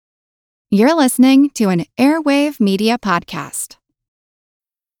You're listening to an Airwave Media Podcast.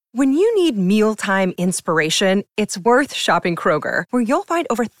 When you need mealtime inspiration, it's worth shopping Kroger, where you'll find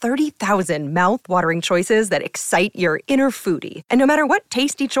over 30,000 mouth-watering choices that excite your inner foodie. And no matter what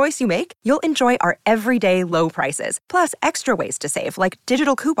tasty choice you make, you'll enjoy our everyday low prices, plus extra ways to save, like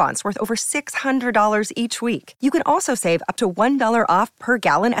digital coupons worth over $600 each week. You can also save up to $1 off per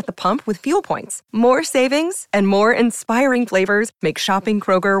gallon at the pump with fuel points. More savings and more inspiring flavors make shopping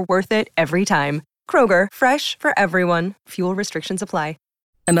Kroger worth it every time. Kroger, fresh for everyone. Fuel restrictions apply.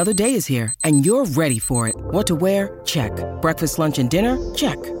 Another day is here, and you're ready for it. What to wear? Check. Breakfast, lunch, and dinner?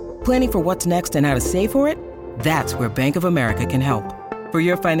 Check. Planning for what's next and how to save for it? That's where Bank of America can help. For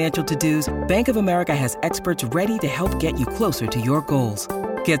your financial to-dos, Bank of America has experts ready to help get you closer to your goals.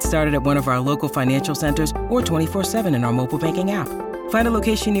 Get started at one of our local financial centers or 24/7 in our mobile banking app. Find a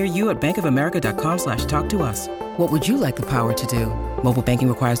location near you at bankofamerica.com/talktous. What would you like the power to do? Mobile banking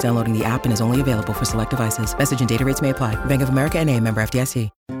requires downloading the app and is only available for select devices. Message and data rates may apply. Bank of America N.A., member FDIC.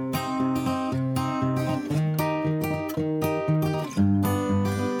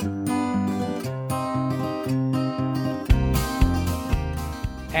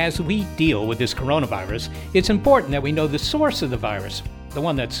 As we deal with this coronavirus, it's important that we know the source of the virus, the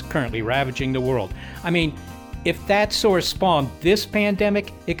one that's currently ravaging the world. I mean, if that source spawned this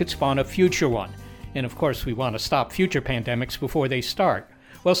pandemic, it could spawn a future one. And of course, we want to stop future pandemics before they start.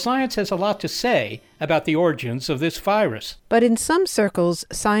 Well, science has a lot to say about the origins of this virus. But in some circles,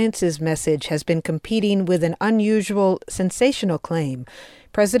 science's message has been competing with an unusual, sensational claim.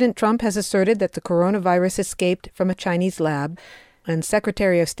 President Trump has asserted that the coronavirus escaped from a Chinese lab, and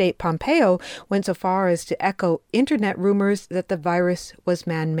Secretary of State Pompeo went so far as to echo internet rumors that the virus was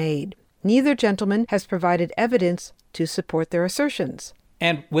man-made. Neither gentleman has provided evidence to support their assertions.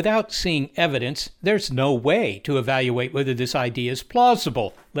 And without seeing evidence, there's no way to evaluate whether this idea is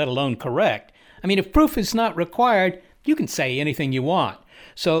plausible, let alone correct. I mean, if proof is not required, you can say anything you want.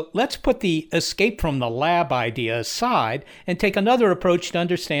 So let's put the escape from the lab idea aside and take another approach to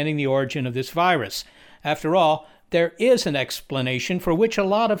understanding the origin of this virus. After all, there is an explanation for which a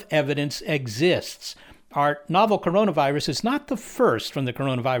lot of evidence exists. Our novel coronavirus is not the first from the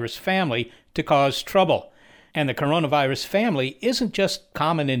coronavirus family to cause trouble. And the coronavirus family isn't just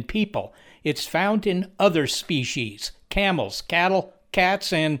common in people. It's found in other species: camels, cattle,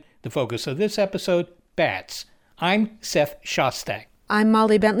 cats, and, the focus of this episode, bats. I'm Seth Shostak. I'm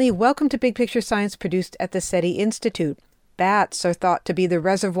Molly Bentley. Welcome to Big Picture Science, produced at the SETI Institute. Bats are thought to be the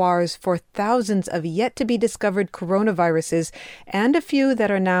reservoirs for thousands of yet-to-be-discovered coronaviruses and a few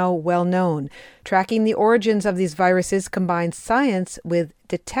that are now well-known. Tracking the origins of these viruses combines science with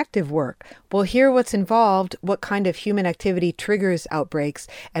detective work. We'll hear what's involved, what kind of human activity triggers outbreaks,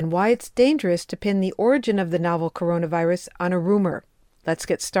 and why it's dangerous to pin the origin of the novel coronavirus on a rumor. Let's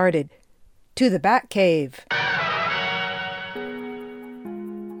get started. To the Bat Cave.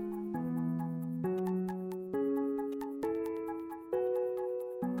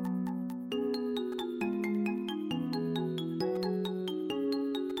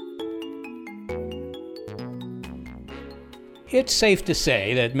 It's safe to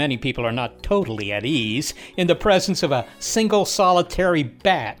say that many people are not totally at ease in the presence of a single solitary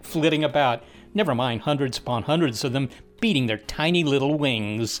bat flitting about, never mind hundreds upon hundreds of them beating their tiny little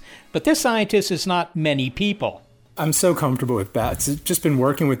wings. But this scientist is not many people. I'm so comfortable with bats. I've just been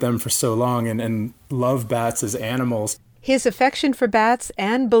working with them for so long and love bats as animals. His affection for bats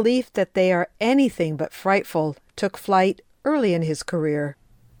and belief that they are anything but frightful took flight early in his career.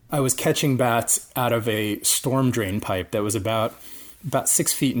 I was catching bats out of a storm drain pipe that was about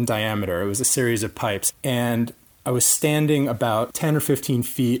 6 feet in diameter. It was a series of pipes. And I was standing about 10 or 15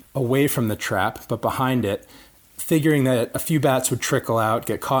 feet away from the trap, but behind it, figuring that a few bats would trickle out,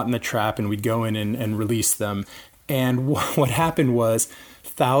 get caught in the trap, and we'd go in and release them. And what happened was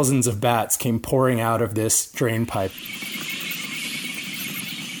thousands of bats came pouring out of this drain pipe.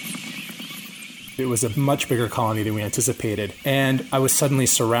 It was a much bigger colony than we anticipated, and I was suddenly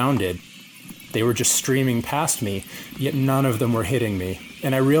surrounded. They were just streaming past me, yet none of them were hitting me.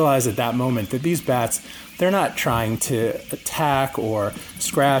 And I realized at that moment that these bats, they're not trying to attack or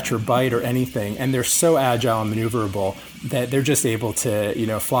scratch or bite or anything, and they're so agile and maneuverable that they're just able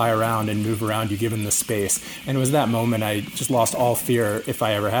to, fly around and move around you given the space. And it was that moment I just lost all fear, if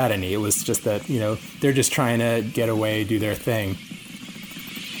I ever had any. It was just that, they're just trying to get away, do their thing.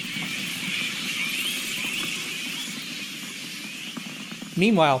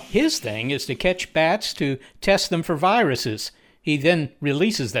 Meanwhile, his thing is to catch bats to test them for viruses. He then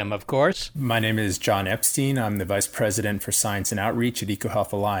releases them, of course. My name is John Epstein. I'm the Vice President for Science and Outreach at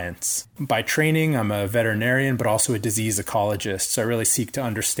EcoHealth Alliance. By training, I'm a veterinarian, but also a disease ecologist. So I really seek to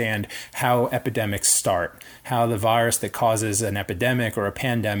understand how epidemics start, how the virus that causes an epidemic or a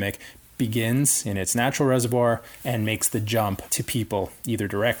pandemic begins in its natural reservoir and makes the jump to people, either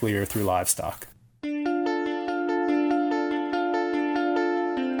directly or through livestock.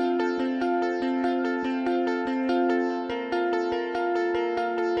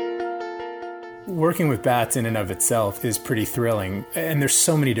 Working with bats in and of itself is pretty thrilling, and there's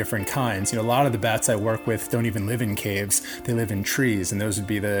so many different kinds. A lot of the bats I work with don't even live in caves. They live in trees, and those would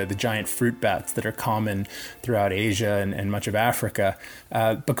be the giant fruit bats that are common throughout Asia and much of Africa.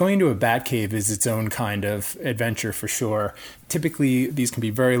 But going into a bat cave is its own kind of adventure for sure. Typically, these can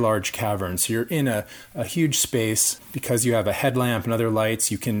be very large caverns. You're in a huge space. Because you have a headlamp and other lights,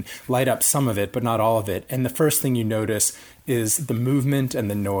 you can light up some of it, but not all of it. And the first thing you notice is the movement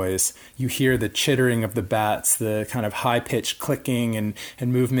and the noise. You hear the chittering of the bats, the kind of high-pitched clicking and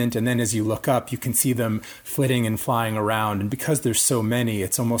movement. And then as you look up, you can see them flitting and flying around. And because there's so many,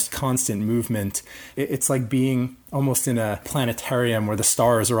 it's almost constant movement. It's like being almost in a planetarium where the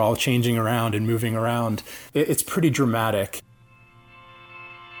stars are all changing around and moving around. It's pretty dramatic.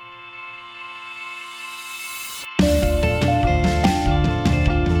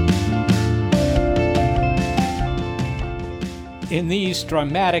 In these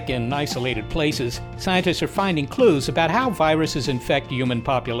dramatic and isolated places, scientists are finding clues about how viruses infect human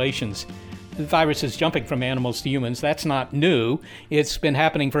populations. Viruses jumping from animals to humans, that's not new. It's been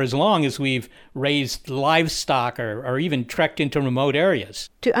happening for as long as we've raised livestock or even trekked into remote areas.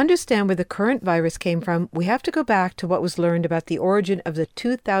 To understand where the current virus came from, we have to go back to what was learned about the origin of the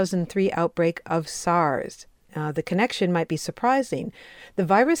 2003 outbreak of SARS. The connection might be surprising. The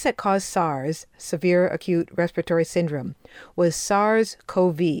virus that caused SARS, severe acute respiratory syndrome, was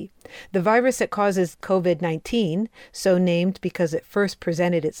SARS-CoV. The virus that causes COVID-19, so named because it first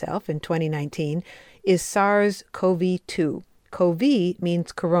presented itself in 2019, is SARS-CoV-2. CoV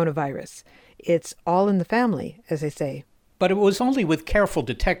means coronavirus. It's all in the family, as they say. But it was only with careful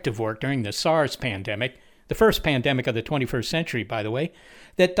detective work during the SARS pandemic, the first pandemic of the 21st century, by the way,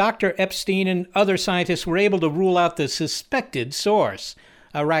 that Dr. Epstein and other scientists were able to rule out the suspected source,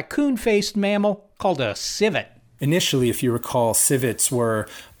 a raccoon-faced mammal called a civet. Initially, if you recall, civets were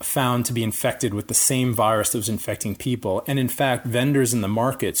found to be infected with the same virus that was infecting people. And in fact, vendors in the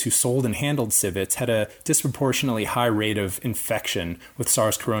markets who sold and handled civets had a disproportionately high rate of infection with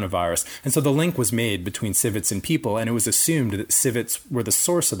SARS coronavirus. And so the link was made between civets and people, and it was assumed that civets were the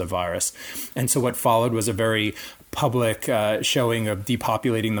source of the virus. And so what followed was a very public showing of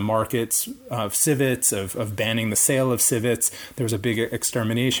depopulating the markets of civets, of banning the sale of civets. There was a big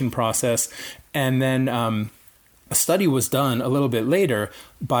extermination process. And then a study was done a little bit later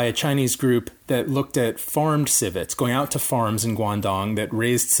by a Chinese group that looked at farmed civets, going out to farms in Guangdong that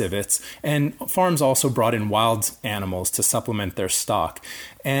raised civets, and farms also brought in wild animals to supplement their stock.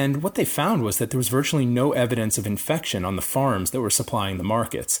 And what they found was that there was virtually no evidence of infection on the farms that were supplying the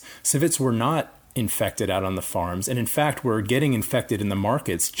markets. Civets were not infected out on the farms, and in fact were getting infected in the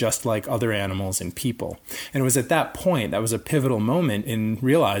markets just like other animals and people. And it was at that point, that was a pivotal moment in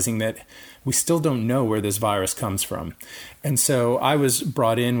realizing that we still don't know where this virus comes from. And so I was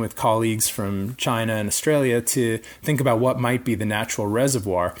brought in with colleagues from China and Australia to think about what might be the natural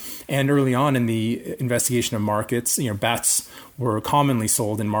reservoir. And early on in the investigation of markets, bats were commonly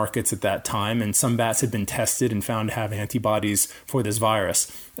sold in markets at that time, and some bats had been tested and found to have antibodies for this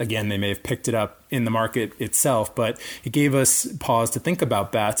virus. Again, they may have picked it up in the market itself, but it gave us pause to think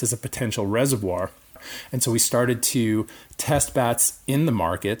about bats as a potential reservoir. And so we started to test bats in the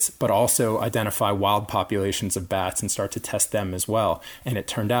markets, but also identify wild populations of bats and start to test them as well. And it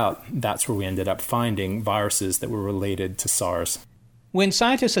turned out that's where we ended up finding viruses that were related to SARS. When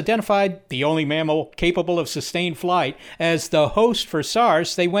scientists identified the only mammal capable of sustained flight as the host for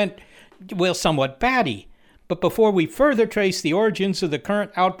SARS, they went, somewhat batty. But before we further trace the origins of the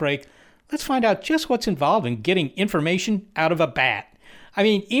current outbreak, let's find out just what's involved in getting information out of a bat. I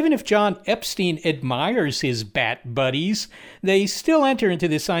mean, even if John Epstein admires his bat buddies, they still enter into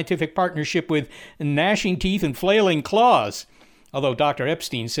this scientific partnership with gnashing teeth and flailing claws. Although Dr.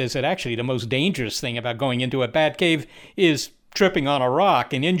 Epstein says that actually the most dangerous thing about going into a bat cave is tripping on a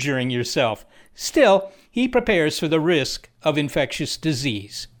rock and injuring yourself. Still, he prepares for the risk of infectious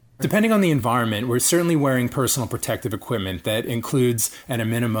disease. Depending on the environment, we're certainly wearing personal protective equipment that includes, at a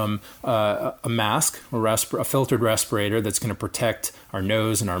minimum, a mask, a filtered respirator that's going to protect our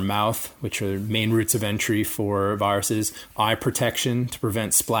nose and our mouth, which are main routes of entry for viruses, eye protection to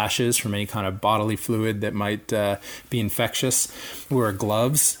prevent splashes from any kind of bodily fluid that might be infectious. We wear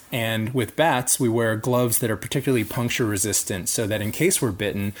gloves, and with bats, we wear gloves that are particularly puncture resistant, so that in case we're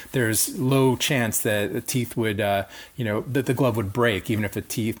bitten, there's low chance that the teeth would, that the glove would break, even if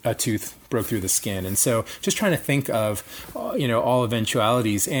a tooth broke through the skin. And so just trying to think of, all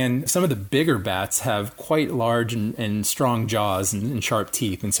eventualities. And some of the bigger bats have quite large and strong jaws and sharp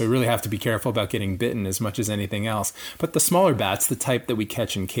teeth. And so we really have to be careful about getting bitten as much as anything else. But the smaller bats, the type that we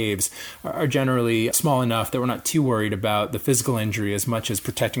catch in caves, are generally small enough that we're not too worried about the physical injury as much as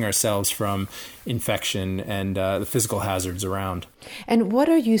protecting ourselves from infection and the physical hazards around. And what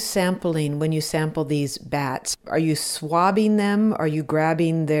are you sampling when you sample these bats? Are you swabbing them? Are you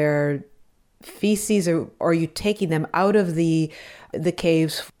grabbing their feces, or are you taking them out of the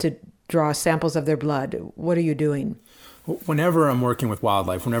caves to draw samples of their blood? What are you doing? Whenever I'm working with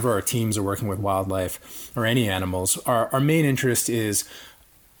wildlife, whenever our teams are working with wildlife or any animals, our main interest is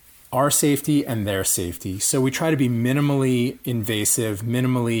our safety and their safety. So we try to be minimally invasive,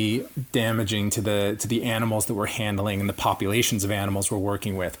 minimally damaging to the animals that we're handling and the populations of animals we're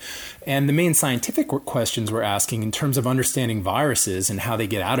working with. And the main scientific questions we're asking in terms of understanding viruses and how they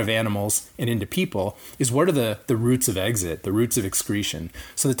get out of animals and into people is, what are the routes of exit, the routes of excretion?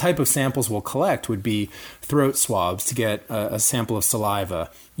 So the type of samples we'll collect would be throat swabs to get a sample of saliva,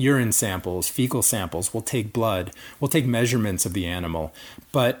 urine samples, fecal samples. We'll take blood. We'll take measurements of the animal.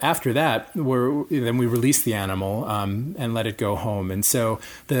 But after that, then we release the animal and let it go home. And so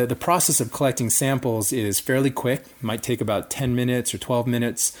the process of collecting samples is fairly quick. It might take about 10 minutes or 12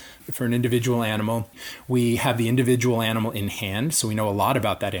 minutes for an individual animal. We have the individual animal in hand, so we know a lot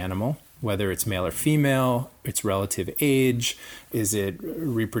about that animal, whether it's male or female, its relative age, is it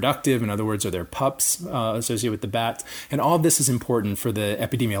reproductive? In other words, are there pups associated with the bat? And all of this is important for the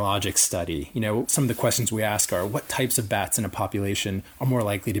epidemiologic study. Some of the questions we ask are, what types of bats in a population are more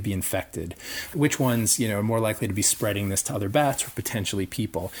likely to be infected? Which ones, are more likely to be spreading this to other bats or potentially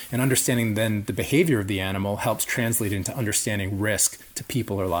people? And understanding then the behavior of the animal helps translate into understanding risk to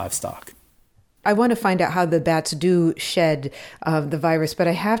people or livestock. I want to find out how the bats do shed the virus, but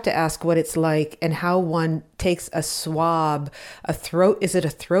I have to ask what it's like and how one takes a swab, is it a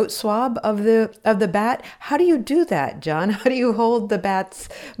throat swab of the bat? How do you do that, John? How do you hold the bat's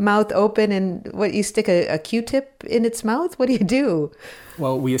mouth open and you stick a Q-tip in its mouth? What do you do?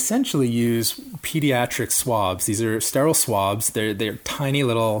 Well, we essentially use pediatric swabs. These are sterile swabs. They're tiny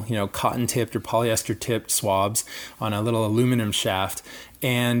little, cotton-tipped or polyester-tipped swabs on a little aluminum shaft.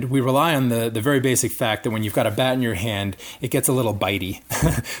 And we rely on the very basic fact that when you've got a bat in your hand, it gets a little bitey.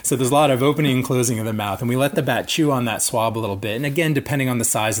 So there's a lot of opening and closing of the mouth. And we let the bat chew on that swab a little bit. And again, depending on the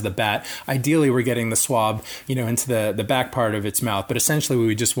size of the bat, ideally we're getting the swab, into the back part of its mouth. But essentially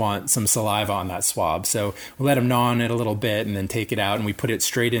we just want some saliva on that swab. So we let them gnaw on it a little bit and then take it out. And we put it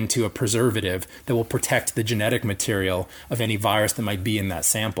straight into a preservative that will protect the genetic material of any virus that might be in that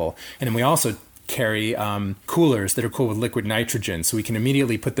sample. And then we also carry coolers that are cooled with liquid nitrogen, so we can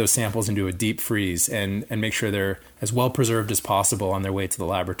immediately put those samples into a deep freeze and make sure they're as well preserved as possible on their way to the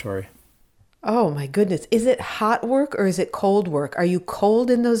laboratory. Oh my goodness. Is it hot work or is it cold work? Are you cold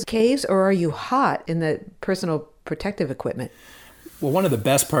in those caves or are you hot in the personal protective equipment? Well, one of the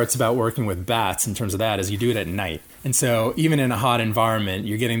best parts about working with bats in terms of that is you do it at night. And so even in a hot environment,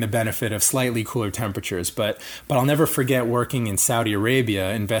 you're getting the benefit of slightly cooler temperatures. But I'll never forget working in Saudi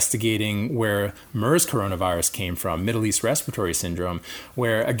Arabia investigating where MERS coronavirus came from, Middle East Respiratory Syndrome,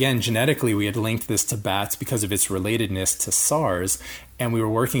 where, again, genetically we had linked this to bats because of its relatedness to SARS. And we were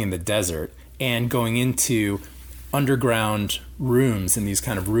working in the desert and going into underground rooms in these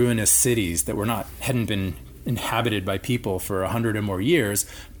kind of ruinous cities that hadn't been inhabited by people for 100 or more years,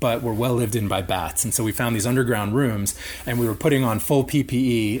 but were well lived in by bats. And so we found these underground rooms and we were putting on full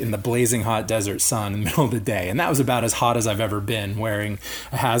PPE in the blazing hot desert sun in the middle of the day. And that was about as hot as I've ever been, wearing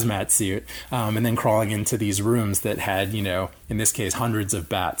a hazmat suit and then crawling into these rooms that had, in this case, hundreds of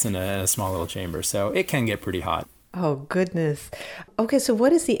bats in a small little chamber. So it can get pretty hot. Oh, goodness. Okay, so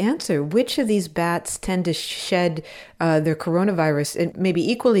what is the answer? Which of these bats tend to shed their coronavirus? And maybe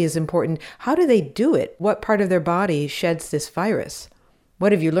equally as important, how do they do it? What part of their body sheds this virus?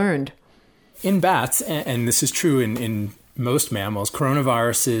 What have you learned? In bats, and this is true in most mammals,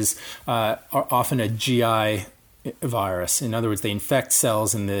 coronaviruses are often a GI virus. In other words, they infect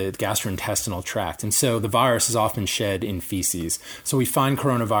cells in the gastrointestinal tract. And so the virus is often shed in feces. So we find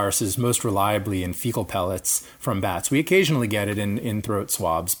coronaviruses most reliably in fecal pellets from bats. We occasionally get it in throat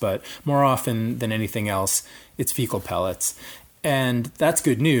swabs, but more often than anything else, it's fecal pellets. And that's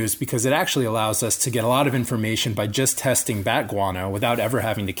good news because it actually allows us to get a lot of information by just testing bat guano without ever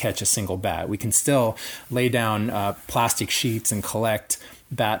having to catch a single bat. We can still lay down plastic sheets and collect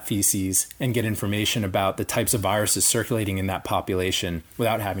bat feces and get information about the types of viruses circulating in that population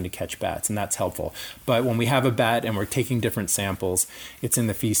without having to catch bats, and that's helpful. But when we have a bat and we're taking different samples, it's in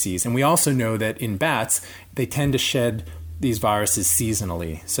the feces. And we also know that in bats, they tend to shed these viruses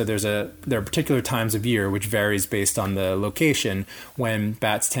seasonally. So there are particular times of year, which varies based on the location, when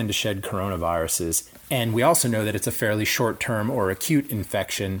bats tend to shed coronaviruses. And we also know that it's a fairly short-term or acute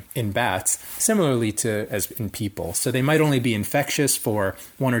infection in bats, similarly to as in people. So they might only be infectious for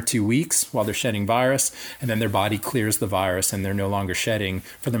 1 or 2 weeks while they're shedding virus, and then their body clears the virus and they're no longer shedding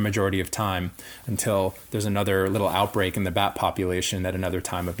for the majority of time until there's another little outbreak in the bat population at another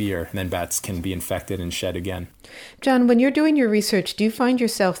time of year, and then bats can be infected and shed again. John, when you're doing your research, do you find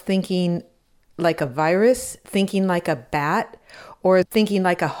yourself thinking like a virus, thinking like a bat, or thinking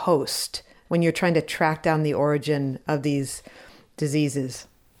like a host when you're trying to track down the origin of these diseases?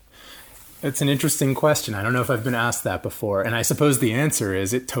 It's an interesting question. I don't know if I've been asked that before. And I suppose the answer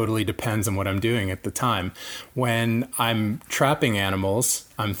is it totally depends on what I'm doing at the time. When I'm trapping animals,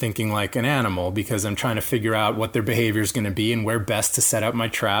 I'm thinking like an animal because I'm trying to figure out what their behavior is going to be and where best to set up my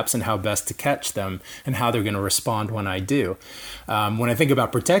traps and how best to catch them and how they're going to respond when I do. When I think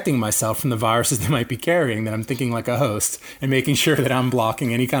about protecting myself from the viruses they might be carrying, then I'm thinking like a host and making sure that I'm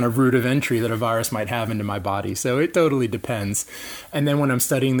blocking any kind of route of entry that a virus might have into my body. So it totally depends. And then when I'm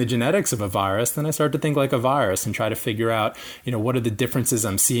studying the genetics of a virus, then I start to think like a virus and try to figure out, what are the differences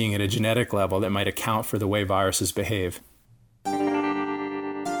I'm seeing at a genetic level that might account for the way viruses behave.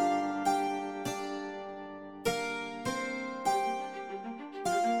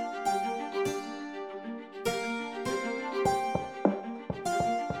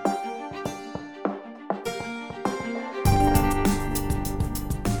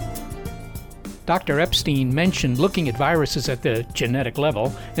 Dr. Epstein mentioned looking at viruses at the genetic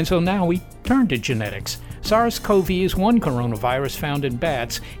level, and so now we turn to genetics. SARS-CoV is one coronavirus found in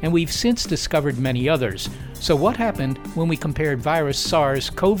bats, and we've since discovered many others. So what happened when we compared virus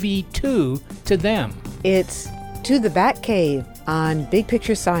SARS-CoV-2 to them? It's To the Bat Cave on Big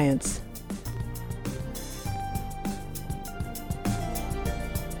Picture Science.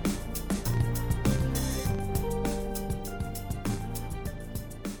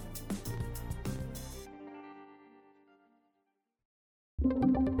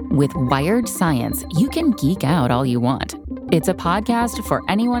 With Wired Science, you can geek out all you want. It's a podcast for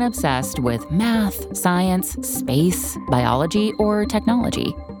anyone obsessed with math, science, space, biology, or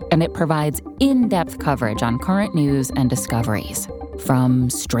technology. And it provides in-depth coverage on current news and discoveries. From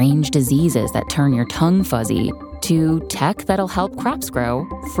strange diseases that turn your tongue fuzzy to tech that'll help crops grow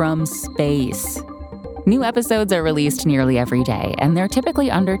from space. New episodes are released nearly every day, and they're typically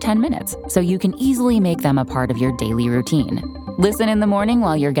under 10 minutes, so you can easily make them a part of your daily routine. Listen in the morning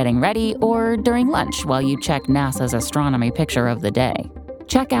while you're getting ready or during lunch while you check NASA's astronomy picture of the day.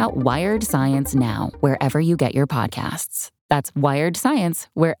 Check out Wired Science now, wherever you get your podcasts. That's Wired Science,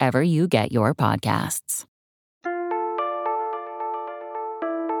 wherever you get your podcasts.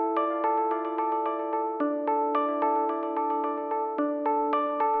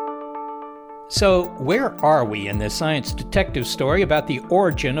 So, where are we in this science detective story about the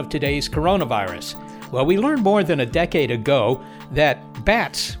origin of today's coronavirus? Well, we learned more than a decade ago that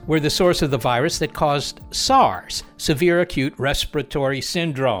bats were the source of the virus that caused SARS, severe acute respiratory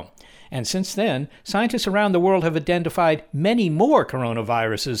syndrome. And since then, scientists around the world have identified many more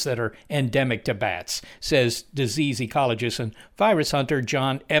coronaviruses that are endemic to bats, says disease ecologist and virus hunter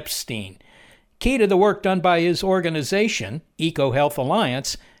John Epstein. Key to the work done by his organization, EcoHealth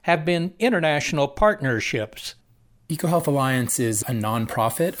Alliance, have been international partnerships. EcoHealth Alliance is a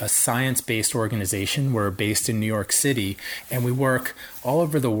nonprofit, a science-based organization. We're based in New York City, and we work all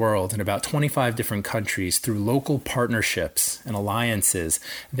over the world in about 25 different countries through local partnerships and alliances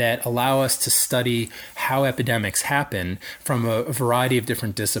that allow us to study how epidemics happen from a variety of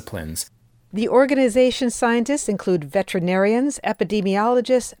different disciplines. The organization's scientists include veterinarians,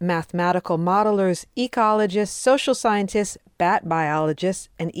 epidemiologists, mathematical modelers, ecologists, social scientists, bat biologists,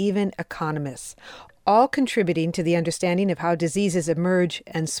 and even economists, all contributing to the understanding of how diseases emerge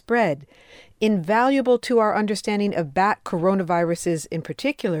and spread. Invaluable to our understanding of bat coronaviruses in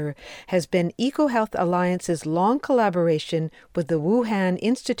particular has been EcoHealth Alliance's long collaboration with the Wuhan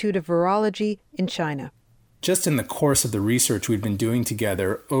Institute of Virology in China. Just in the course of the research we'd been doing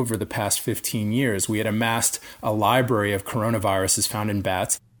together over the past 15 years, we had amassed a library of coronaviruses found in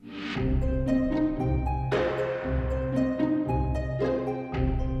bats.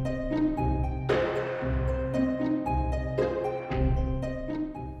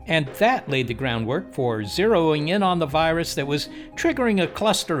 And that laid the groundwork for zeroing in on the virus that was triggering a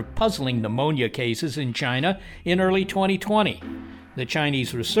cluster of puzzling pneumonia cases in China in early 2020. The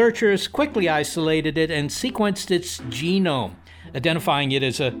Chinese researchers quickly isolated it and sequenced its genome, identifying it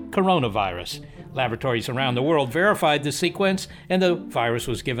as a coronavirus. Laboratories around the world verified the sequence, and the virus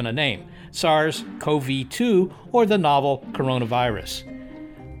was given a name, SARS-CoV-2, or the novel coronavirus.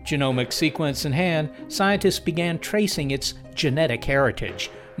 Genomic sequence in hand, scientists began tracing its genetic heritage,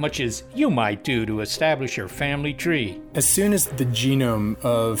 much as you might do to establish your family tree. As soon as the genome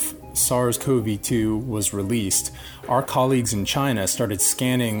of SARS-CoV-2 was released, our colleagues in China started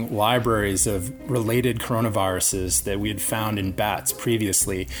scanning libraries of related coronaviruses that we had found in bats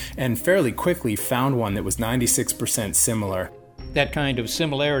previously, and fairly quickly found one that was 96% similar. That kind of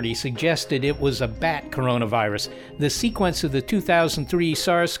similarity suggested it was a bat coronavirus. The sequence of the 2003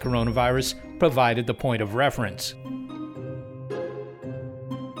 SARS coronavirus provided the point of reference.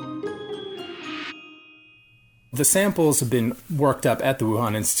 The samples have been worked up at the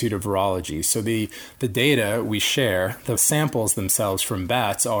Wuhan Institute of Virology. So the data we share, the samples themselves from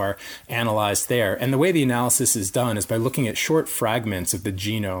bats are analyzed there. And the way the analysis is done is by looking at short fragments of the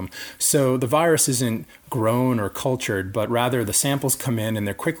genome. So the virus isn't grown or cultured, but rather the samples come in and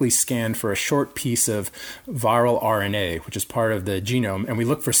they're quickly scanned for a short piece of viral RNA, which is part of the genome. And we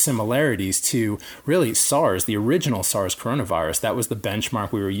look for similarities to really SARS, the original SARS coronavirus. That was the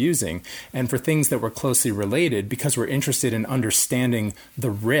benchmark we were using. And for things that were closely related, because we're interested in understanding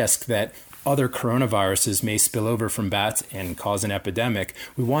the risk that other coronaviruses may spill over from bats and cause an epidemic,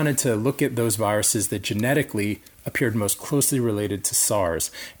 we wanted to look at those viruses that genetically appeared most closely related to SARS.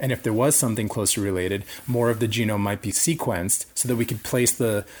 And if there was something closely related, more of the genome might be sequenced so that we could place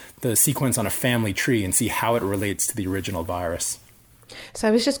the sequence on a family tree and see how it relates to the original virus. So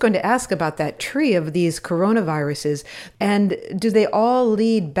I was just going to ask about that tree of these coronaviruses. And do they all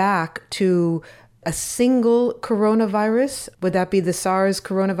lead back to a single coronavirus? Would that be the SARS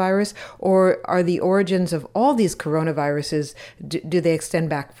coronavirus? Or are the origins of all these coronaviruses, do they extend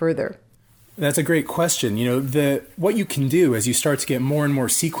back further? That's a great question. What you can do as you start to get more and more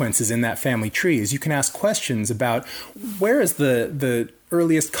sequences in that family tree is you can ask questions about where is the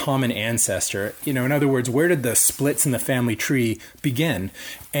earliest common ancestor? In other words, where did the splits in the family tree begin?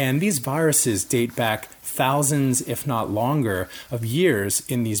 And these viruses date back thousands, if not longer, of years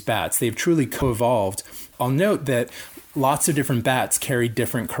in these bats. They've truly co-evolved. I'll note that lots of different bats carry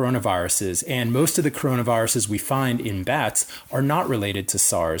different coronaviruses, and most of the coronaviruses we find in bats are not related to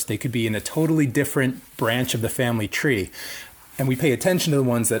SARS. They could be in a totally different branch of the family tree. And we pay attention to the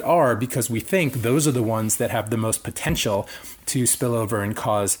ones that are because we think those are the ones that have the most potential to spill over and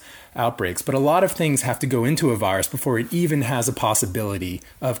cause outbreaks. But a lot of things have to go into a virus before it even has a possibility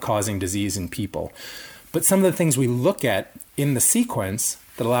of causing disease in people. But some of the things we look at in the sequence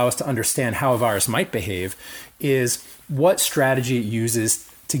that allow us to understand how a virus might behave is what strategy it uses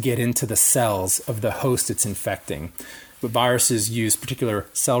to get into the cells of the host it's infecting. But viruses use particular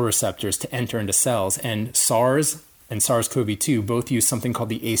cell receptors to enter into cells, and SARS and SARS-CoV-2 both use something called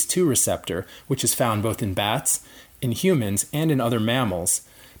the ACE2 receptor, which is found both in bats, in humans, and in other mammals,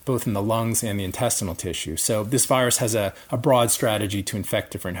 both in the lungs and the intestinal tissue. So this virus has a broad strategy to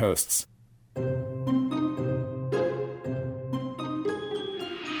infect different hosts.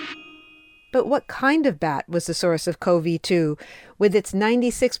 But what kind of bat was the source of CoV-2? With its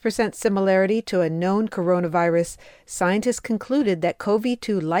 96% similarity to a known coronavirus, scientists concluded that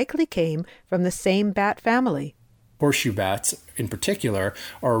CoV-2 likely came from the same bat family. Horseshoe bats, in particular,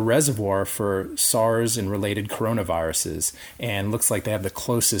 are a reservoir for SARS and related coronaviruses, and looks like they have the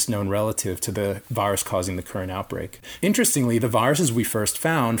closest known relative to the virus causing the current outbreak. Interestingly, the viruses we first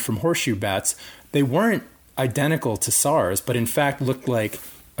found from horseshoe bats, they weren't identical to SARS, but in fact looked like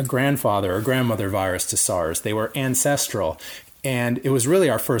a grandfather or grandmother virus to SARS. They were ancestral. And it was really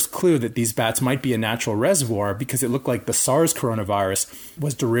our first clue that these bats might be a natural reservoir because it looked like the SARS coronavirus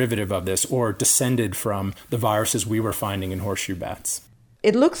was derivative of this or descended from the viruses we were finding in horseshoe bats.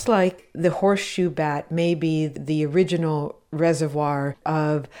 It looks like the horseshoe bat may be the original reservoir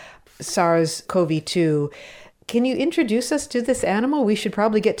of SARS-CoV-2. Can you introduce us to this animal? We should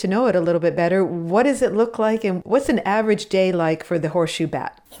probably get to know it a little bit better. What does it look like, and what's an average day like for the horseshoe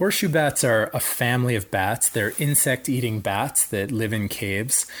bat? Horseshoe bats are a family of bats. They're insect-eating bats that live in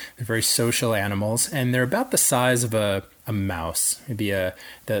caves. They're very social animals, and they're about the size of a a mouse, maybe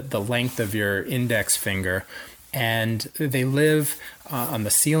the length of your index finger. And they live on the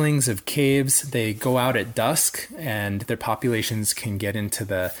ceilings of caves. They go out at dusk, and their populations can get into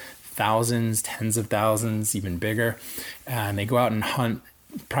the thousands, tens of thousands, even bigger. And they go out and hunt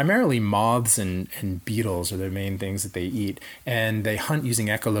primarily moths and beetles are the main things that they eat. And they hunt using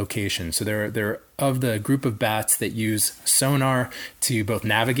echolocation. So they're of the group of bats that use sonar to both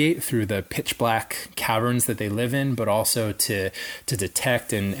navigate through the pitch black caverns that they live in, but also to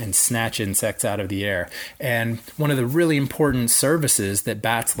detect and snatch insects out of the air. And one of the really important services that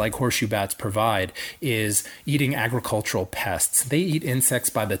bats like horseshoe bats provide is eating agricultural pests. They eat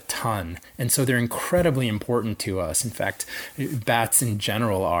insects by the ton, and so they're incredibly important to us. In fact, bats in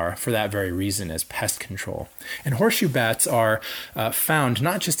general are, for that very reason, as pest control. And horseshoe bats are found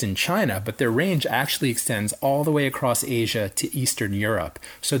not just in China, but their range actually extends all the way across Asia to Eastern Europe.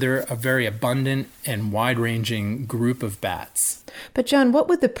 So they're a very abundant and wide-ranging group of bats. But John, what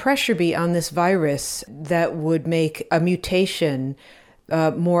would the pressure be on this virus that would make a mutation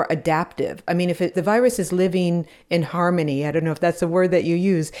more adaptive? I mean, if the virus is living in harmony, I don't know if that's the word that you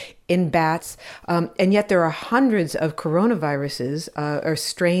use, in bats, and yet there are hundreds of coronaviruses or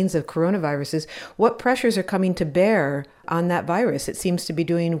strains of coronaviruses, what pressures are coming to bear on that virus? It seems to be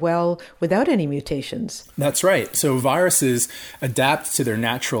doing well without any mutations. That's right. So viruses adapt to their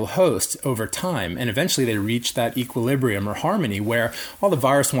natural host over time, and eventually they reach that equilibrium or harmony where all the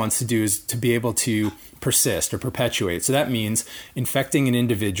virus wants to do is to be able to persist or perpetuate. So that means infecting an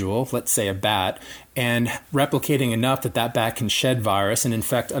individual, let's say a bat, and replicating enough that that bat can shed virus and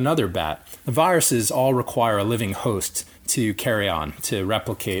infect another bat. The viruses all require a living host to carry on, to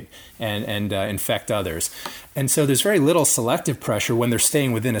replicate and infect others. And so there's very little selective pressure when they're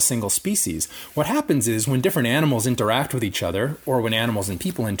staying within a single species. What happens is when different animals interact with each other, or when animals and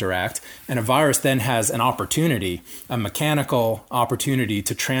people interact, and a virus then has an opportunity, a mechanical opportunity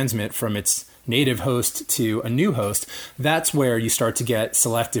to transmit from its native host to a new host, that's where you start to get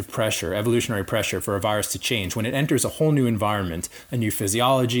selective pressure, evolutionary pressure for a virus to change. When it enters a whole new environment, a new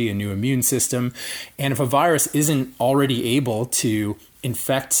physiology, a new immune system, and if a virus isn't already able to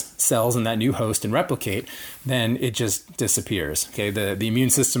infect cells in that new host and replicate, then it just disappears. Okay, the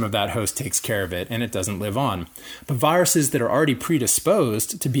immune system of that host takes care of it and it doesn't live on. But viruses that are already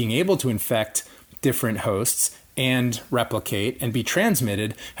predisposed to being able to infect different hosts and replicate and be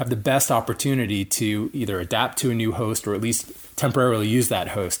transmitted have the best opportunity to either adapt to a new host or at least temporarily use that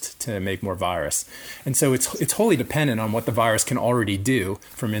host to make more virus. And so it's wholly dependent on what the virus can already do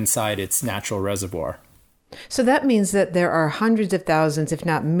from inside its natural reservoir. So that means that there are hundreds of thousands, if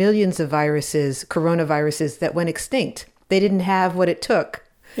not millions of viruses, coronaviruses, that went extinct. They didn't have what it took.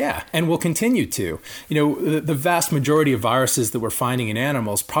 Yeah, and will continue to. You know, the vast majority of viruses that we're finding in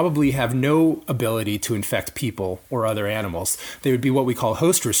animals probably have no ability to infect people or other animals. They would be what we call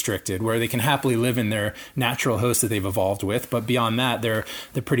host restricted, where they can happily live in their natural host that they've evolved with, but beyond that, they're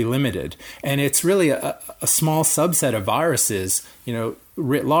pretty limited. And it's really a small subset of viruses, you know,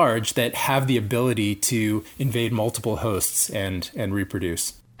 writ large, that have the ability to invade multiple hosts and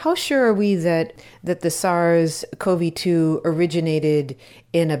reproduce. How sure are we that the SARS-CoV-2 originated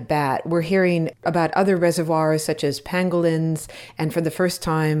in a bat? We're hearing about other reservoirs such as pangolins, and for the first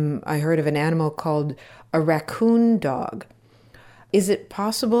time I heard of an animal called a raccoon dog. Is it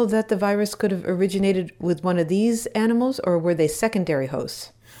possible that the virus could have originated with one of these animals, or were they secondary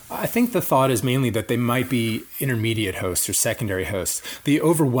hosts? I think the thought is mainly that they might be intermediate hosts or secondary hosts. The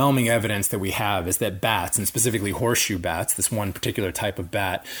overwhelming evidence that we have is that bats, and specifically horseshoe bats, this one particular type of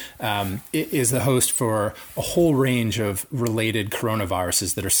bat, is the host for a whole range of related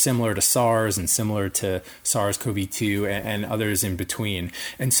coronaviruses that are similar to SARS and similar to SARS-CoV-2 and others in between.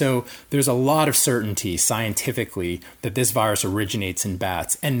 And so there's a lot of certainty scientifically that this virus originates in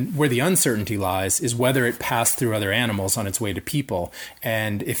bats. And where the uncertainty lies is whether it passed through other animals on its way to people.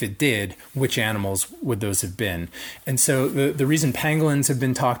 And if it did, which animals would those have been? And so the reason pangolins have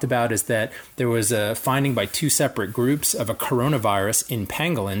been talked about is that there was a finding by two separate groups of a coronavirus in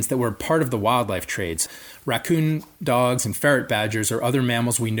pangolins that were part of the wildlife trades. Raccoon dogs and ferret badgers are other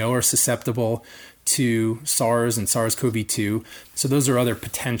mammals we know are susceptible to SARS and SARS-CoV-2. So those are other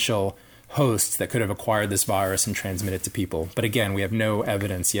potential hosts that could have acquired this virus and transmitted to people. But again, we have no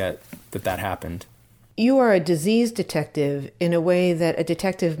evidence yet that that happened. You are a disease detective in a way that a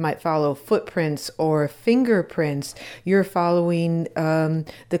detective might follow footprints or fingerprints. You're following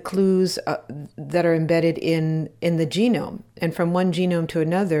the clues that are embedded in the genome. And from one genome to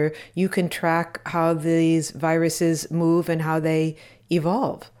another, you can track how these viruses move and how they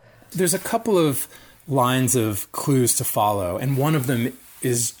evolve. There's a couple of lines of clues to follow, and one of them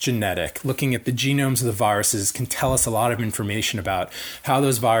is genetic. Looking at the genomes of the viruses can tell us a lot of information about how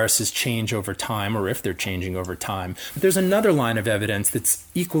those viruses change over time, or if they're changing over time. But there's another line of evidence that's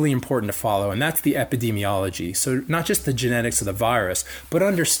equally important to follow, and that's the epidemiology. So not just the genetics of the virus, but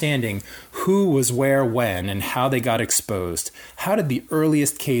understanding who was where when and how they got exposed. How did the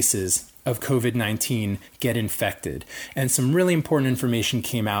earliest cases of COVID-19 get infected? And some really important information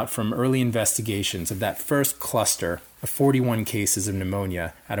came out from early investigations of that first cluster of 41 cases of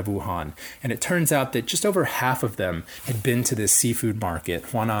pneumonia out of Wuhan. And it turns out that just over half of them had been to this seafood market,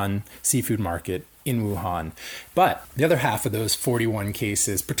 Huanan seafood market in Wuhan. But the other half of those 41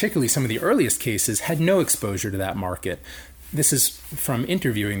 cases, particularly some of the earliest cases, had no exposure to that market. This is from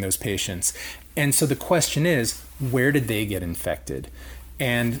interviewing those patients. And so the question is, where did they get infected?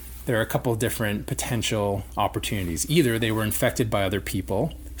 And there are a couple of different potential opportunities. Either they were infected by other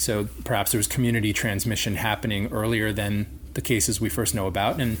people, so perhaps there was community transmission happening earlier than the cases we first know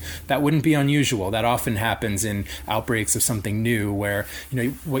about, and that wouldn't be unusual. That often happens in outbreaks of something new where,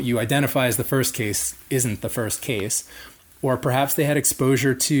 what you identify as the first case isn't the first case. Or perhaps they had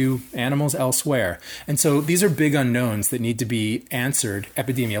exposure to animals elsewhere. And so these are big unknowns that need to be answered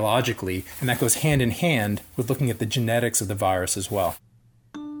epidemiologically, and that goes hand in hand with looking at the genetics of the virus as well.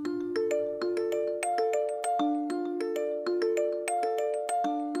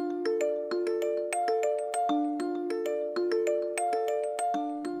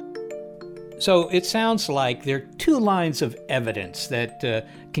 So it sounds like there are two lines of evidence that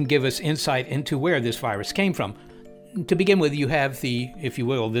can give us insight into where this virus came from. To begin with, you have the, if you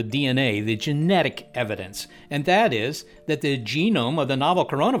will, the DNA, the genetic evidence. And that is that the genome of the novel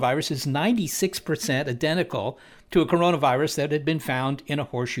coronavirus is 96% identical to a coronavirus that had been found in a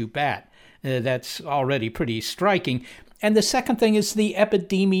horseshoe bat. That's already pretty striking. And the second thing is the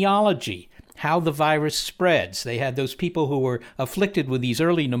epidemiology, how the virus spreads. They had those people who were afflicted with these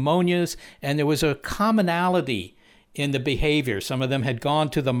early pneumonias, and there was a commonality in the behavior. Some of them had gone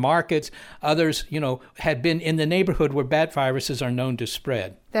to the markets. Others, had been in the neighborhood where bat viruses are known to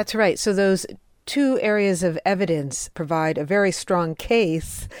spread. That's right. So those two areas of evidence provide a very strong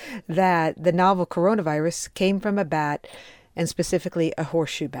case that the novel coronavirus came from a bat, and specifically a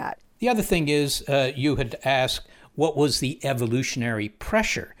horseshoe bat. The other thing is, you had asked, what was the evolutionary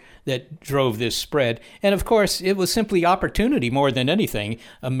pressure that drove this spread? And of course, it was simply opportunity more than anything,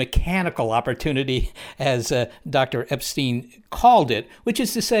 a mechanical opportunity, as Dr. Epstein called it, which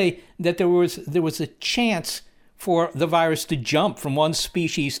is to say that there was a chance for the virus to jump from one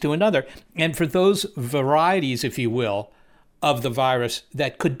species to another. And for those varieties, if you will, of the virus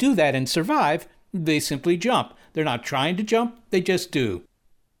that could do that and survive, they simply jump. They're not trying to jump, they just do.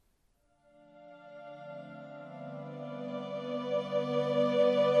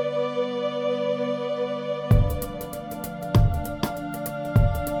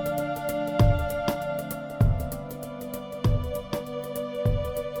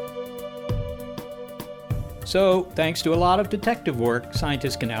 So, thanks to a lot of detective work,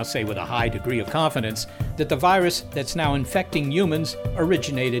 scientists can now say with a high degree of confidence that the virus that's now infecting humans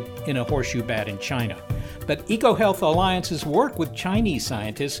originated in a horseshoe bat in China. But EcoHealth Alliance's work with Chinese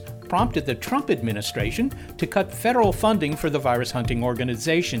scientists prompted the Trump administration to cut federal funding for the virus hunting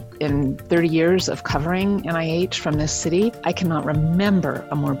organization. In 30 years of covering NIH from this city, I cannot remember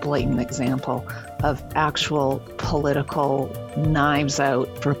a more blatant example of actual political knives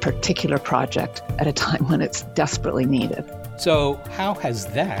out for a particular project at a time when it's desperately needed. So how has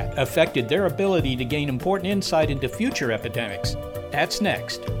that affected their ability to gain important insight into future epidemics? That's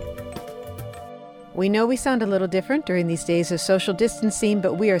next. We know we sound a little different during these days of social distancing,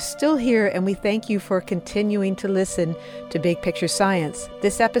 but we are still here, and we thank you for continuing to listen to Big Picture Science.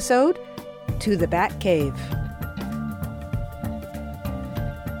 This episode, To the Bat Cave.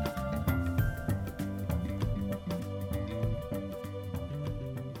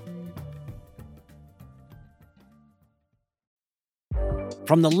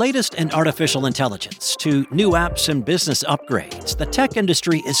 From the latest in artificial intelligence to new apps and business upgrades, the tech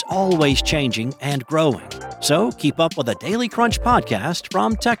industry is always changing and growing. So keep up with the Daily Crunch podcast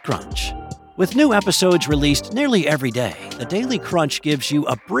from TechCrunch. With new episodes released nearly every day, the Daily Crunch gives you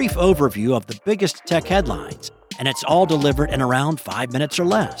a brief overview of the biggest tech headlines, and it's all delivered in around 5 minutes or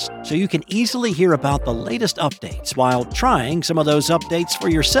less, so you can easily hear about the latest updates while trying some of those updates for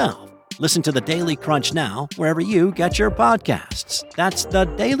yourself. Listen to the Daily Crunch now, wherever you get your podcasts. That's the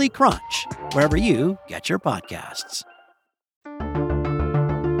Daily Crunch, wherever you get your podcasts.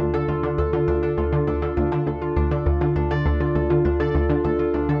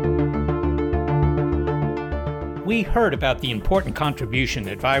 we heard about the important contribution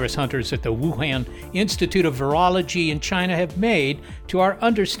that virus hunters at the Wuhan Institute of Virology in China have made to our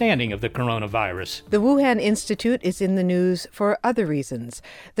understanding of the coronavirus. The Wuhan Institute is in the news for other reasons.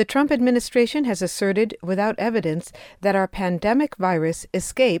 The Trump administration has asserted, without evidence, that our pandemic virus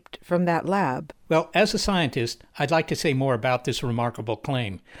escaped from that lab. Well, as a scientist, I'd like to say more about this remarkable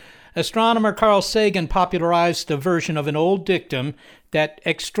claim. Astronomer Carl Sagan popularized a version of an old dictum that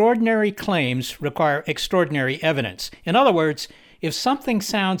extraordinary claims require extraordinary evidence. In other words, if something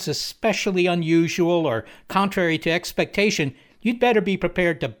sounds especially unusual or contrary to expectation, you'd better be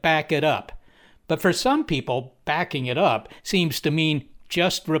prepared to back it up. But for some people, backing it up seems to mean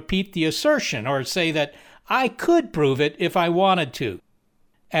just repeat the assertion or say that I could prove it if I wanted to.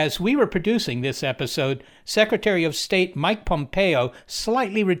 As we were producing this episode, Secretary of State Mike Pompeo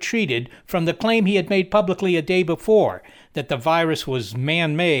slightly retreated from the claim he had made publicly a day before that the virus was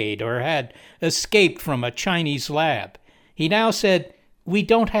man-made or had escaped from a Chinese lab. He now said, "We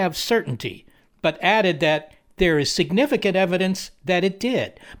don't have certainty," but added that there is significant evidence that it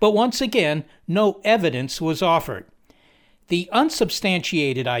did. But once again, no evidence was offered. The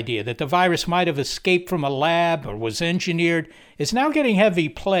unsubstantiated idea that the virus might have escaped from a lab or was engineered is now getting heavy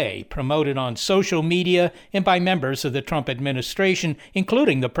play, promoted on social media and by members of the Trump administration,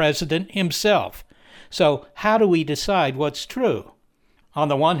 including the president himself. So how do we decide what's true? On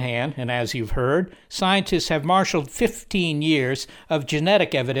the one hand, and as you've heard, scientists have marshaled 15 years of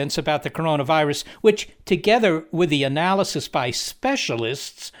genetic evidence about the coronavirus, which, together with the analysis by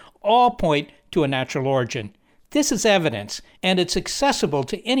specialists, all point to a natural origin. This is evidence, and it's accessible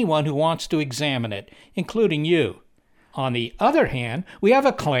to anyone who wants to examine it, including you. On the other hand, we have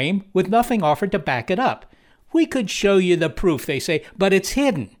a claim with nothing offered to back it up. We could show you the proof, they say, but it's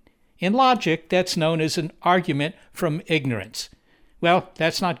hidden. In logic, that's known as an argument from ignorance. Well,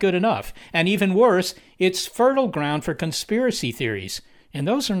 that's not good enough. And even worse, it's fertile ground for conspiracy theories, and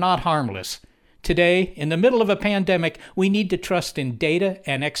those are not harmless. Today, in the middle of a pandemic, we need to trust in data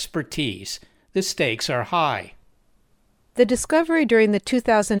and expertise. The stakes are high. The discovery during the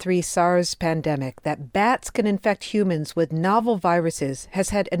 2003 SARS pandemic that bats can infect humans with novel viruses has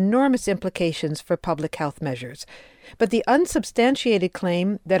had enormous implications for public health measures. But the unsubstantiated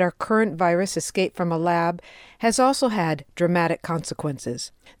claim that our current virus escaped from a lab has also had dramatic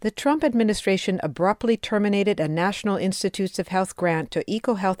consequences. The Trump administration abruptly terminated a National Institutes of Health grant to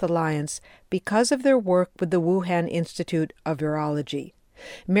EcoHealth Alliance because of their work with the Wuhan Institute of Virology.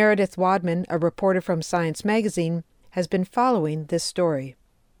 Meredith Wadman, a reporter from Science Magazine, has been following this story.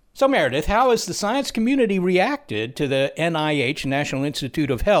 So Meredith, how has the science community reacted to the NIH, National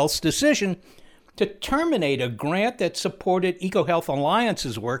Institute of Health's decision to terminate a grant that supported EcoHealth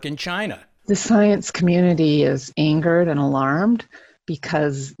Alliance's work in China? The science community is angered and alarmed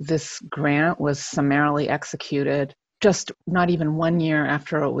because this grant was summarily executed just not even 1 year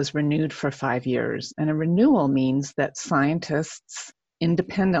after it was renewed for 5 years. And a renewal means that scientists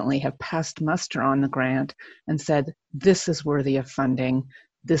independently have passed muster on the grant and said, this is worthy of funding,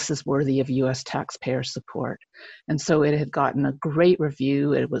 this is worthy of U.S. taxpayer support. And so it had gotten a great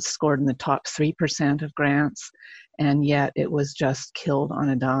review. It was scored in the top 3% of grants, and yet it was just killed on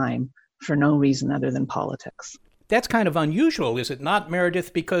a dime for no reason other than politics. That's kind of unusual, is it not,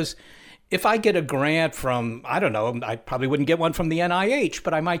 Meredith? Because if I get a grant from, I don't know, I probably wouldn't get one from the NIH,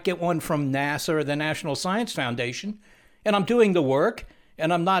 but I might get one from NASA or the National Science Foundation, and I'm doing the work,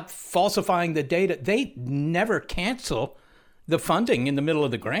 and I'm not falsifying the data. They never cancel the funding in the middle of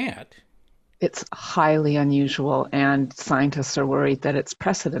the grant. It's highly unusual, and scientists are worried that it's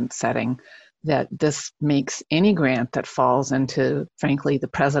precedent setting, that this makes any grant that falls into, frankly, the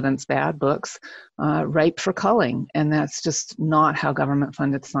president's bad books ripe for culling. And that's just not how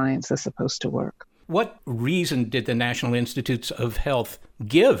government-funded science is supposed to work. What reason did the National Institutes of Health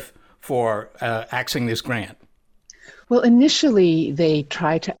give for axing this grant? Well, initially, they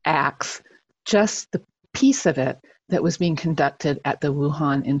tried to axe just the piece of it that was being conducted at the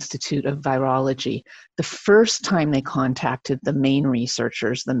Wuhan Institute of Virology. The first time they contacted the main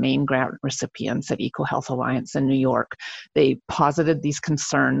researchers, the main grant recipients at EcoHealth Alliance in New York, they posited these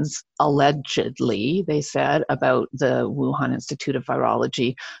concerns, allegedly, they said, about the Wuhan Institute of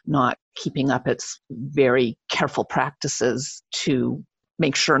Virology not keeping up its very careful practices to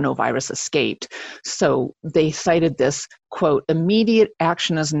make sure no virus escaped. So they cited this, quote, immediate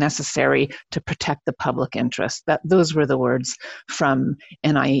action is necessary to protect the public interest. Those were the words from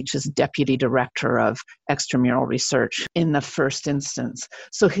NIH's deputy director of extramural research in the first instance.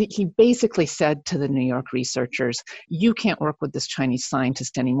 So he basically said to the New York researchers, you can't work with this Chinese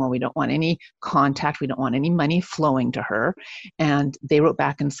scientist anymore. We don't want any contact. We don't want any money flowing to her. And they wrote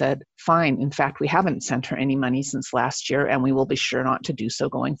back and said, fine. In fact, we haven't sent her any money since last year, and we will be sure not to do so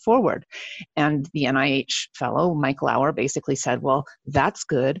going forward. And the NIH fellow, Mike Lauer, basically said, well, that's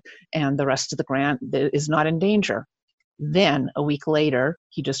good, and the rest of the grant is not in danger. Then a week later,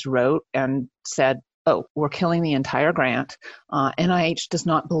 he just wrote and said, oh, we're killing the entire grant. NIH does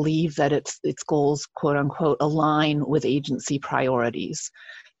not believe that its goals, quote unquote, align with agency priorities.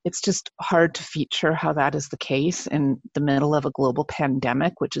 It's just hard to feature how that is the case in the middle of a global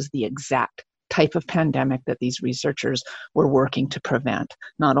pandemic, which is the exact type of pandemic that these researchers were working to prevent.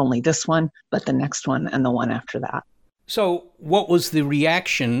 Not only this one, but the next one and the one after that. So what was the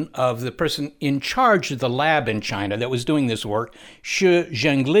reaction of the person in charge of the lab in China that was doing this work, Shi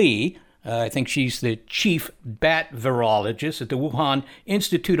Zhengli? I think she's the chief bat virologist at the Wuhan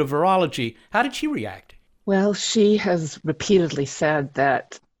Institute of Virology. How did she react? Well, she has repeatedly said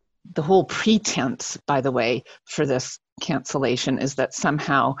that the whole pretense, by the way, for this cancellation is that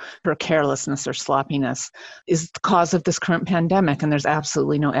somehow her carelessness or sloppiness is the cause of this current pandemic, and there's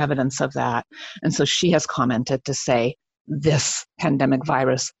absolutely no evidence of that. And so she has commented to say, this pandemic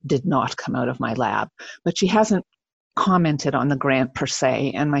virus did not come out of my lab. But she hasn't commented on the grant per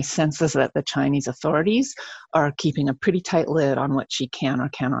se, and my sense is that the Chinese authorities are keeping a pretty tight lid on what she can or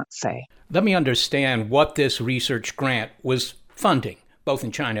cannot say. Let me understand what this research grant was funding, both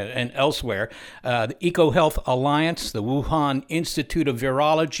in China and elsewhere. The EcoHealth Alliance, the Wuhan Institute of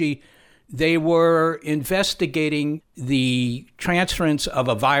Virology, they were investigating the transference of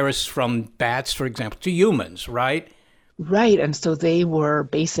a virus from bats, for example, to humans, right? Right. And so they were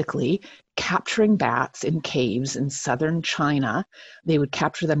basically capturing bats in caves in southern China. They would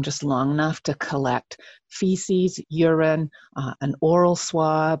capture them just long enough to collect feces, urine, an oral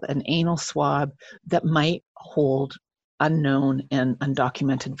swab, an anal swab that might hold unknown and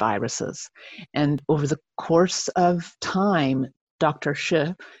undocumented viruses. And over the course of time, Dr.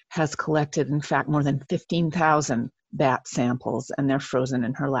 Shi has collected, in fact, more than 15,000 bat samples, and they're frozen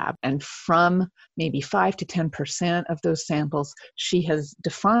in her lab. And from maybe 5 to 10% of those samples, she has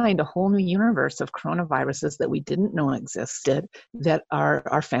defined a whole new universe of coronaviruses that we didn't know existed that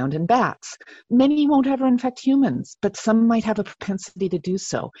are found in bats. Many won't ever infect humans, but some might have a propensity to do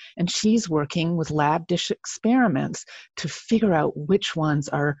so. And she's working with lab dish experiments to figure out which ones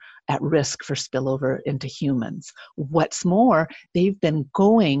are at risk for spillover into humans. What's more, they've been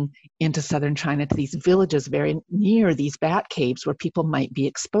going into southern China to these villages very near these bat caves where people might be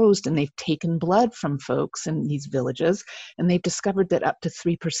exposed, and they've taken blood from folks in these villages, and they've discovered that up to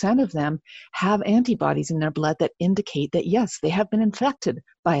 3% of them have antibodies in their blood that indicate that, yes, they have been infected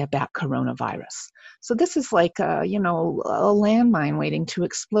by a bat coronavirus. So this is like a landmine waiting to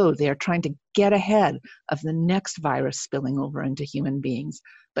explode. They are trying to get ahead of the next virus spilling over into human beings.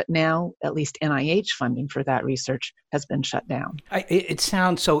 But now, at least NIH funding for that research has been shut down. It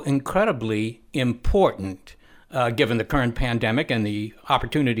sounds so incredibly important, given the current pandemic and the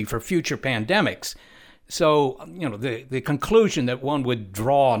opportunity for future pandemics. So, the conclusion that one would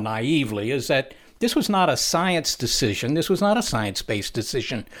draw naively is that this was not a science decision. This was not a science-based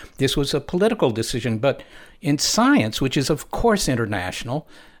decision. This was a political decision. But in science, which is, of course, international,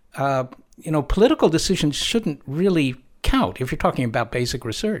 political decisions shouldn't really count if you're talking about basic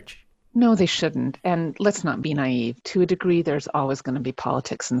research. No, they shouldn't. And let's not be naive. To a degree, there's always going to be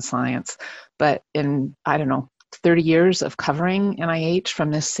politics in science. But in, 30 years of covering NIH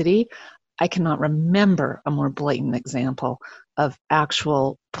from this city, I cannot remember a more blatant example of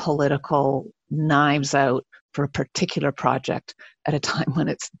actual political knives out for a particular project at a time when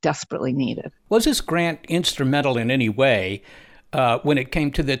it's desperately needed. Was this grant instrumental in any way when it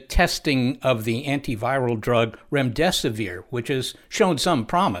came to the testing of the antiviral drug remdesivir, which has shown some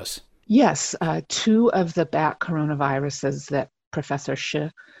promise? Yes, 2 of the bat coronaviruses that Professor Shi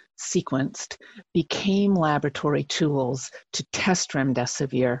sequenced became laboratory tools to test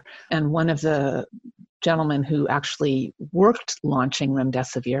remdesivir. And one of the gentlemen who actually worked launching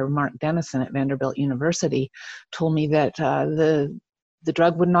remdesivir, Mark Dennison at Vanderbilt University, told me that the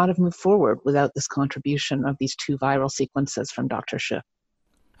drug would not have moved forward without this contribution of these 2 viral sequences from Dr. Shi.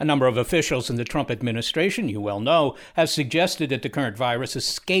 A number of officials in the Trump administration, you well know, have suggested that the current virus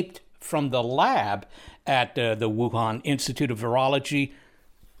escaped from the lab at the Wuhan Institute of Virology.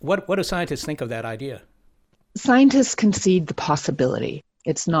 What do scientists think of that idea? Scientists concede the possibility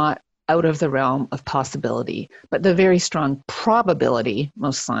It's not out of the realm of possibility. But the very strong probability,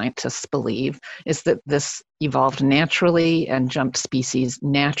 most scientists believe, is that this evolved naturally and jumped species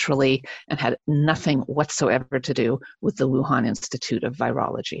naturally and had nothing whatsoever to do with the Wuhan Institute of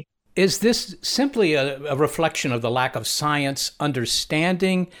Virology. Is this simply a reflection of the lack of science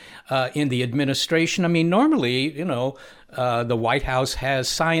understanding in the administration? I mean, normally, the White House has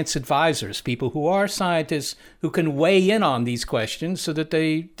science advisors, people who are scientists who can weigh in on these questions so that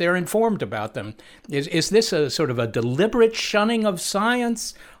they're informed about them. Is this a sort of a deliberate shunning of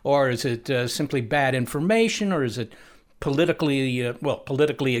science, or is it simply bad information, or is it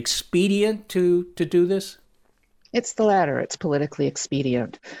politically expedient to do this? It's the latter. It's politically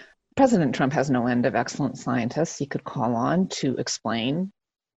expedient. President Trump has no end of excellent scientists he could call on to explain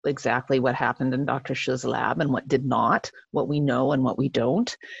exactly what happened in Dr. Shi's lab and what did not, what we know and what we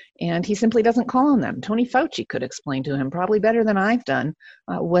don't. And he simply doesn't call on them. Tony Fauci could explain to him probably better than I've done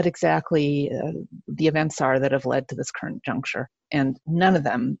what exactly the events are that have led to this current juncture. And none of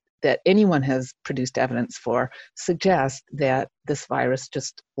them that anyone has produced evidence for suggest that this virus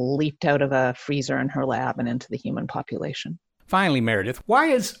just leaped out of a freezer in her lab and into the human population. Finally, Meredith, why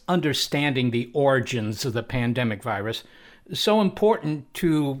is understanding the origins of the pandemic virus so important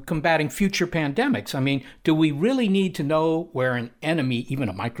to combating future pandemics? I mean, do we really need to know where an enemy, even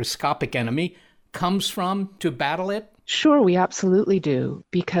a microscopic enemy, comes from to battle it? Sure, we absolutely do,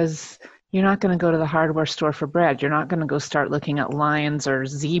 because you're not going to go to the hardware store for bread. You're not going to go start looking at lions or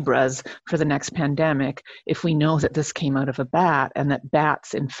zebras for the next pandemic if we know that this came out of a bat and that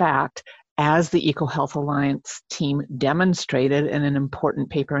bats, in fact, as the EcoHealth Alliance team demonstrated in an important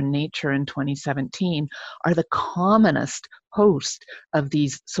paper in Nature in 2017, are the commonest host of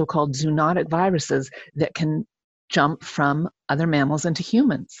these so-called zoonotic viruses that can jump from other mammals into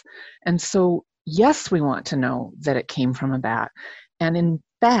humans. And so, yes, we want to know that it came from a bat. And in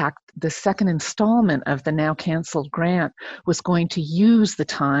fact, the second installment of the now canceled grant was going to use the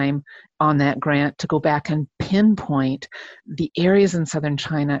time on that grant to go back and pinpoint the areas in southern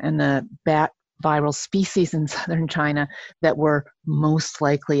China and the bat viral species in southern China that were most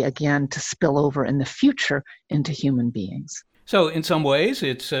likely, again, to spill over in the future into human beings. So in some ways,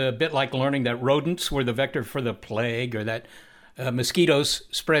 it's a bit like learning that rodents were the vector for the plague, or that mosquitoes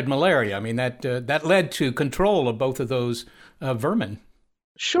spread malaria. I mean, that led to control of both of those vermin.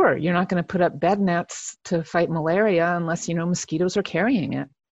 Sure, you're not going to put up bed nets to fight malaria unless you know mosquitoes are carrying it.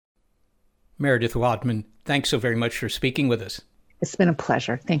 Meredith Wadman, thanks so very much for speaking with us. It's been a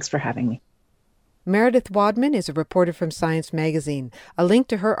pleasure. Thanks for having me. Meredith Wadman is a reporter from Science Magazine. A link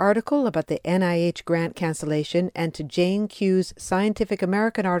to her article about the NIH grant cancellation and to Jane Q's Scientific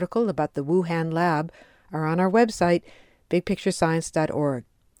American article about the Wuhan lab are on our website, bigpicturescience.org.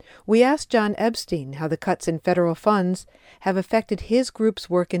 We asked John Epstein how the cuts in federal funds have affected his group's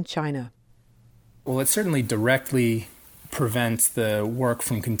work in China. Well, it certainly directly prevents the work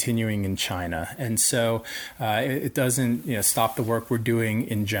from continuing in China. And so it doesn't stop the work we're doing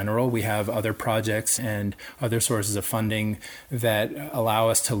in general. We have other projects and other sources of funding that allow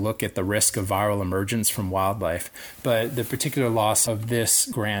us to look at the risk of viral emergence from wildlife. But the particular loss of this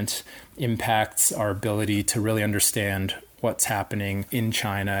grant impacts our ability to really understand what's happening in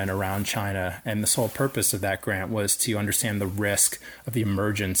China and around China. And the sole purpose of that grant was to understand the risk of the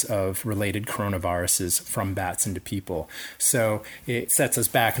emergence of related coronaviruses from bats into people. So it sets us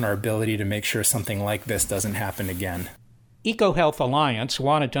back in our ability to make sure something like this doesn't happen again. EcoHealth Alliance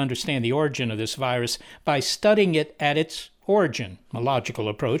wanted to understand the origin of this virus by studying it at its origin, a logical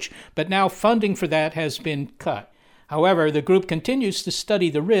approach, but now funding for that has been cut. However, the group continues to study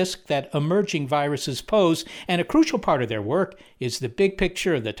the risk that emerging viruses pose, and a crucial part of their work is the big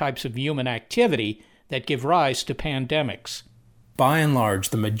picture of the types of human activity that give rise to pandemics. By and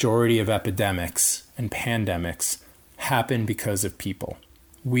large, the majority of epidemics and pandemics happen because of people.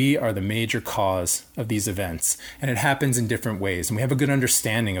 We are the major cause of these events, and it happens in different ways, and we have a good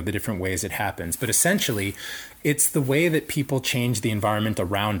understanding of the different ways it happens. But essentially, it's the way that people change the environment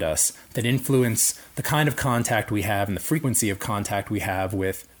around us that influence the kind of contact we have and the frequency of contact we have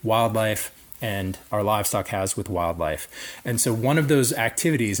with wildlife and our livestock has with wildlife. And so one of those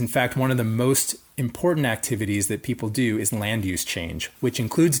activities, in fact, one of the most important activities that people do is land use change, which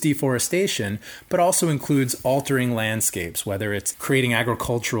includes deforestation, but also includes altering landscapes, whether it's creating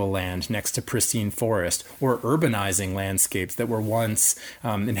agricultural land next to pristine forest or urbanizing landscapes that were once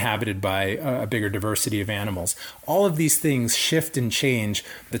inhabited by a bigger diversity of animals. All of these things shift and change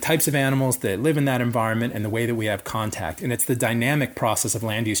the types of animals that live in that environment and the way that we have contact. And it's the dynamic process of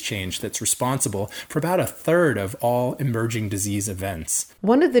land use change that's responsible for about a third of all emerging disease events.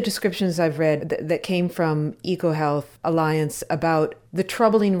 One of the descriptions I've read, that came from EcoHealth Alliance about the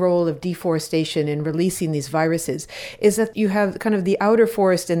troubling role of deforestation in releasing these viruses is that you have kind of the outer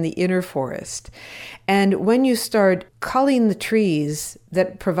forest and the inner forest. And when you start culling the trees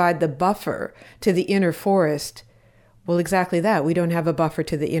that provide the buffer to the inner forest, well, exactly that. We don't have a buffer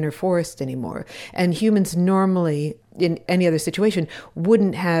to the inner forest anymore. And humans normally, in any other situation,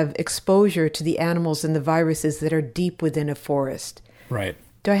 wouldn't have exposure to the animals and the viruses that are deep within a forest. Right.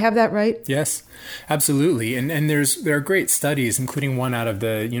 Do I have that right? Yes, absolutely. And there are great studies, including one out of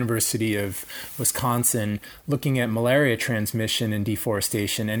the University of Wisconsin, looking at malaria transmission and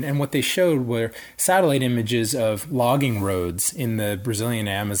deforestation. And what they showed were satellite images of logging roads in the Brazilian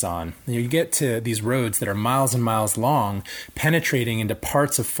Amazon. You get to these roads that are miles and miles long, penetrating into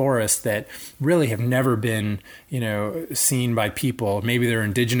parts of forest that really have never been, seen by people. Maybe there are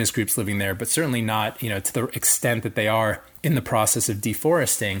indigenous groups living there, but certainly not, to the extent that they are in the process of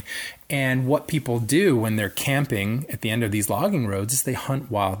deforesting. And what people do when they're camping at the end of these logging roads is they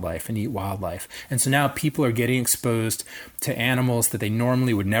hunt wildlife and eat wildlife. And so now people are getting exposed to animals that they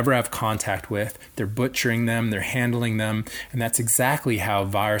normally would never have contact with. They're butchering them, they're handling them. And that's exactly how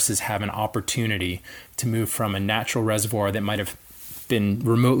viruses have an opportunity to move from a natural reservoir that might have been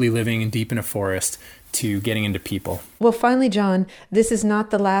remotely living deep in a forest to getting into people. Well, finally, John, this is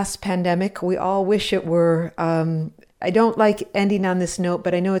not the last pandemic. We all wish it were. I don't like ending on this note,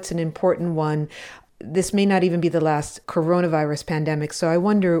 but I know it's an important one. This may not even be the last coronavirus pandemic. So I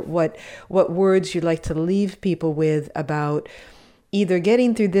wonder what words you'd like to leave people with about either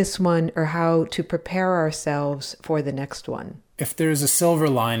getting through this one or how to prepare ourselves for the next one. If there's a silver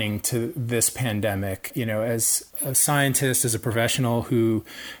lining to this pandemic, as a scientist, as a professional who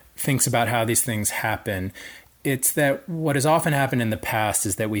thinks about how these things happen, it's that what has often happened in the past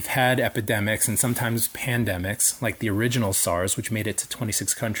is that we've had epidemics and sometimes pandemics, like the original SARS, which made it to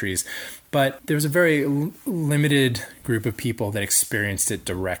 26 countries. But there was a very limited group of people that experienced it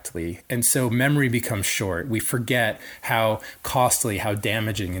directly. And so memory becomes short. We forget how costly, how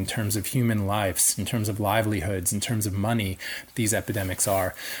damaging in terms of human lives, in terms of livelihoods, in terms of money, these epidemics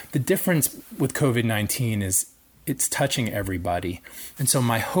are. The difference with COVID-19 is it's touching everybody. And so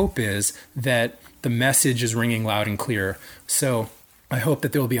my hope is that the message is ringing loud and clear. So I hope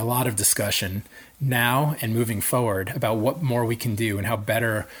that there will be a lot of discussion now and moving forward about what more we can do and how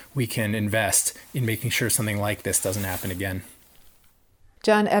better we can invest in making sure something like this doesn't happen again.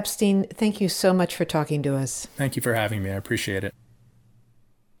 John Epstein, thank you so much for talking to us. Thank you for having me. I appreciate it.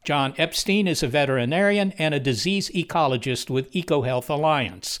 John Epstein is a veterinarian and a disease ecologist with EcoHealth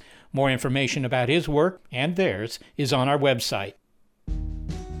Alliance. More information about his work and theirs is on our website.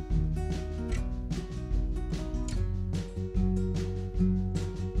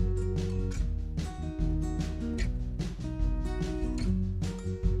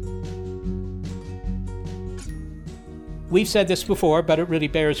 We've said this before, but it really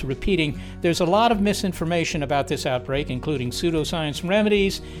bears repeating. There's a lot of misinformation about this outbreak, including pseudoscience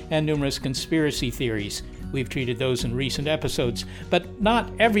remedies and numerous conspiracy theories. We've treated those in recent episodes, but not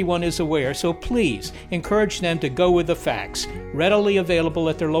everyone is aware, so please encourage them to go with the facts, readily available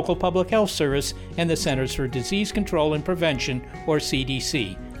at their local public health service and the Centers for Disease Control and Prevention, or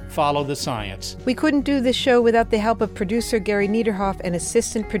CDC. Follow the science. We couldn't do this show without the help of producer Gary Niederhoff and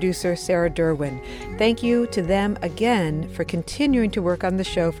assistant producer Sarah Derwin. Thank you to them again for continuing to work on the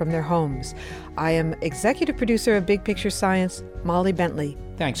show from their homes. I am executive producer of Big Picture Science, Molly Bentley.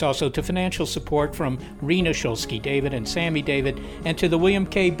 Thanks also to financial support from Rena Shulsky David and Sammy David, and to the William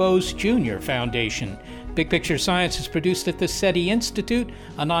K. Bowes Jr. Foundation. Big Picture Science is produced at the SETI Institute,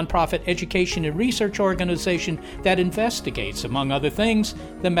 a nonprofit education and research organization that investigates, among other things,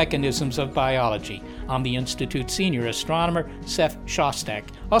 the mechanisms of biology. I'm the Institute's senior astronomer, Seth Shostak.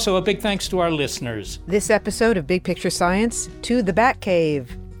 Also, a big thanks to our listeners. This episode of Big Picture Science, to the Batcave.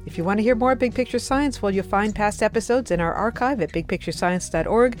 If you want to hear more Big Picture Science, well, you'll find past episodes in our archive at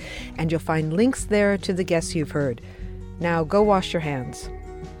bigpicturescience.org, and you'll find links there to the guests you've heard. Now, go wash your hands.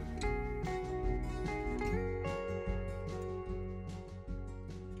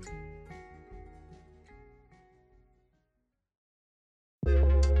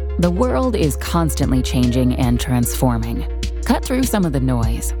 The world is constantly changing and transforming. Cut through some of the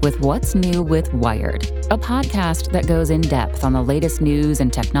noise with What's New with Wired, a podcast that goes in depth on the latest news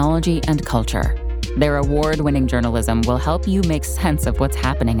and technology and culture. Their award-winning journalism will help you make sense of what's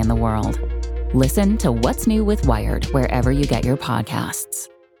happening in the world. Listen to What's New with Wired wherever you get your podcasts.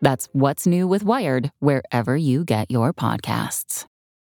 That's What's New with Wired wherever you get your podcasts.